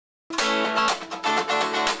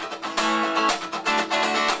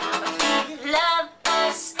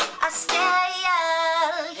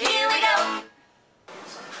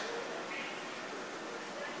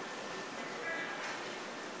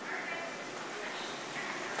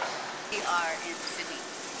are in Sydney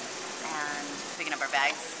and picking up our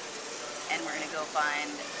bags, and we're gonna go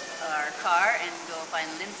find our car and go find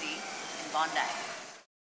Lindsay in Bondi.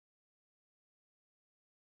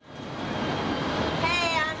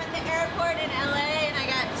 Hey, I'm at the airport in LA and I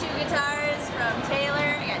got 2 guitars from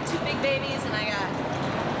Taylor. I got 2 big babies and I got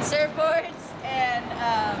surfboards and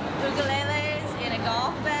ukuleles in a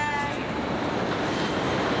golf bag.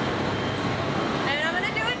 And I'm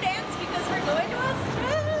gonna do a dance because we're going to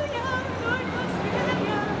Australia. We're going to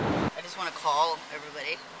Australia. I just want to call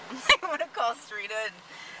everybody. I want to call Serena and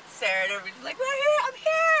Sarah and everybody's like, we're here, I'm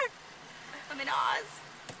here. I'm in Oz.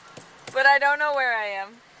 But I don't know where I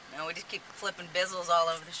am. No, we just keep flipping bizzles all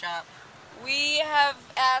over the shop. We have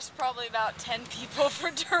asked probably about 10 people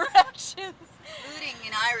for directions. Including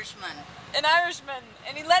an Irishman. An Irishman,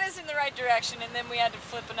 and he led us in the right direction, and then we had to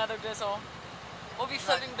flip another bizzle. We'll be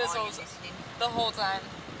flipping bizzles the whole time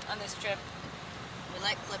on this trip. We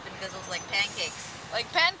like flipping bizzles like pancakes.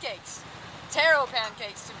 Like pancakes. Taro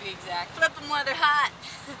pancakes, to be exact. Flip them while they're hot.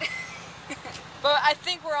 But I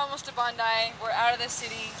think we're almost to Bondi. We're out of the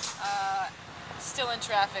city, still in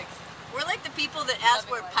traffic. We're like the people that ask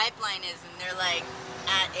where Pipeline is, and they're like,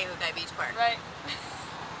 at Ehukai Beach Park. Right.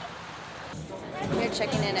 We're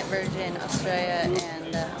checking in at Virgin Australia,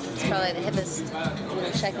 and it's probably the hippest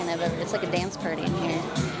little check-in I've ever. It's like a dance party in here,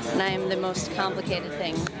 and I am the most complicated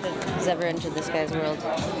thing that has ever entered this guy's world.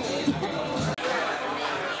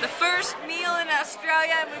 The first meal in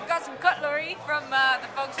Australia, and we've got some cutlery from the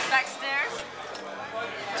folks backstairs.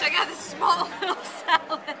 Check out this small little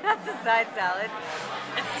salad. That's a side salad.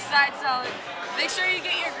 It's the side salad. Make sure you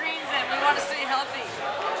get your greens in. We want to stay healthy.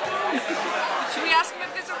 Should we ask him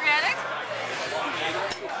if it's organic?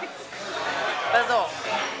 Bizzle.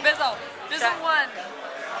 Bizzle. Bizzle 1.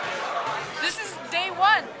 This is day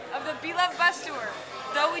 1 of the Be Love bus tour.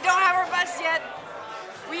 Though we don't have our bus yet,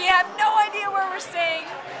 we have no idea where we're staying.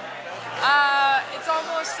 It's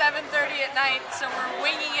almost 7:30 at night, so we're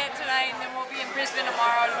winging it tonight, and then we'll be in Brisbane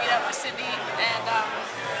tomorrow to meet up with Sydney. And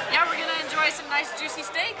yeah, we're gonna enjoy some nice juicy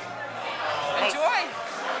steak. Enjoy.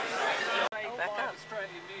 Back up.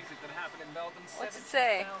 What's it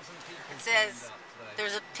say? It says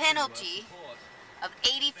there's a penalty of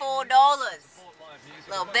 $84.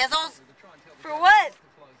 Little bizzles. For what?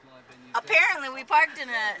 Apparently we parked in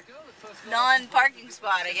a non-parking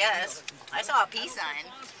spot, I guess. I saw a P sign.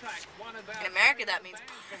 In America that means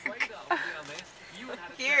park.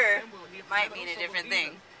 Here it might mean a different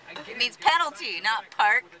thing. It means penalty, not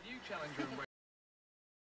park.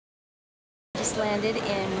 Just landed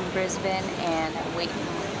in Brisbane, and I'm waiting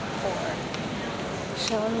for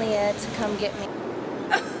Sean and Leah to come get me.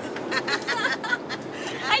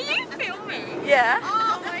 Are you filming? Yeah.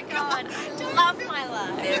 Oh my god, I love my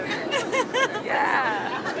life.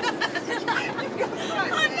 Yeah.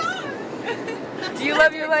 Do you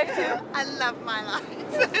love your life too? I love my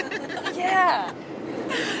life. Yeah.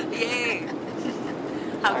 Yay.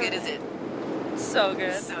 How good is it? So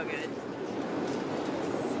good. So good.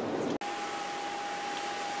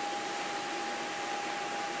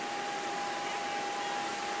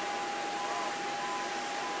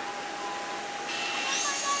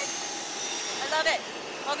 I love it.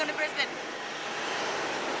 Welcome to Brisbane.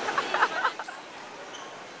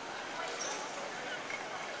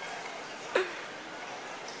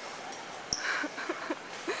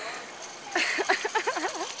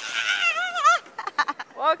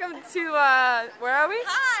 Welcome to, where are we?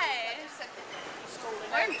 Hi.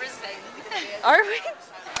 We're in Brisbane. Are we?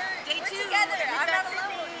 Day 2. Together. I'm not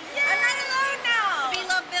alone. I'm not alone now. We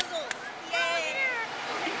love bizzles. Yay.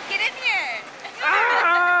 Get in here.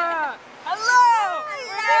 Ah! Hello!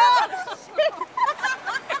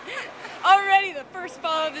 Already the first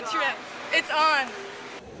fall of the trip. It's on.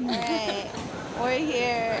 Alright, we're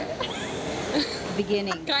here.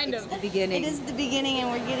 Beginning. Kind it's of. the beginning. It is the beginning,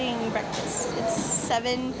 and we're getting breakfast. It's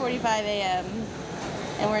 7:45 a.m.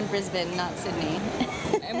 and we're in Brisbane, not Sydney.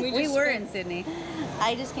 And we were in Sydney.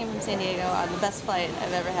 I just came from San Diego on the best flight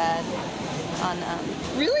I've ever had on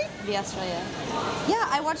Really? via Australia. Yeah,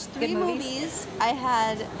 I watched 3 movies. I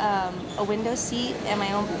had a window seat and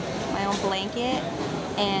my own blanket,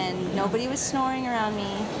 and nobody was snoring around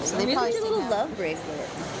me. So they probably a little love bracelet.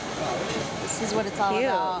 This is what it's all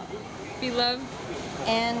about. Be loved.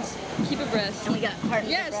 And keep abreast. And we got heart.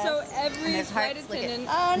 Yeah, so every flight attendant.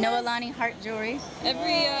 Oh, no. No Alani heart jewelry.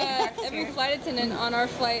 Every flight attendant on our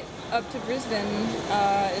flight up to Brisbane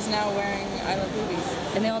is now wearing I Love Movies.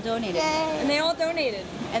 And they all donated. Yay. And they all donated.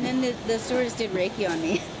 And then the stewardess did Reiki on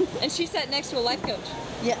me. And she sat next to a life coach.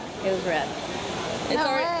 Yeah, it was rad. It's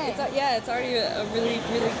already, it's already a really,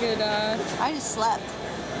 really good. I just slept.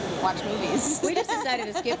 watch movies. We just decided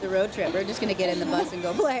to skip the road trip. We're just gonna get in the bus and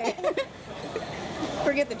go play.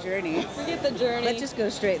 Forget the journey. Forget the journey. Let's just go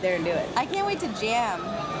straight there and do it. I can't wait to jam.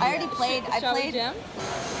 I already played. I Shall we played jam?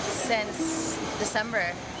 since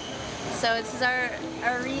December. So this is our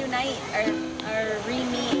reunite, our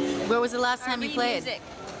re-meet. Where was the last time you played? Music.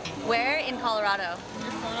 Where? In Colorado.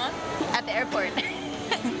 Your phone on? At the airport.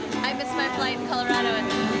 I missed my flight in Colorado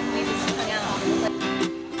and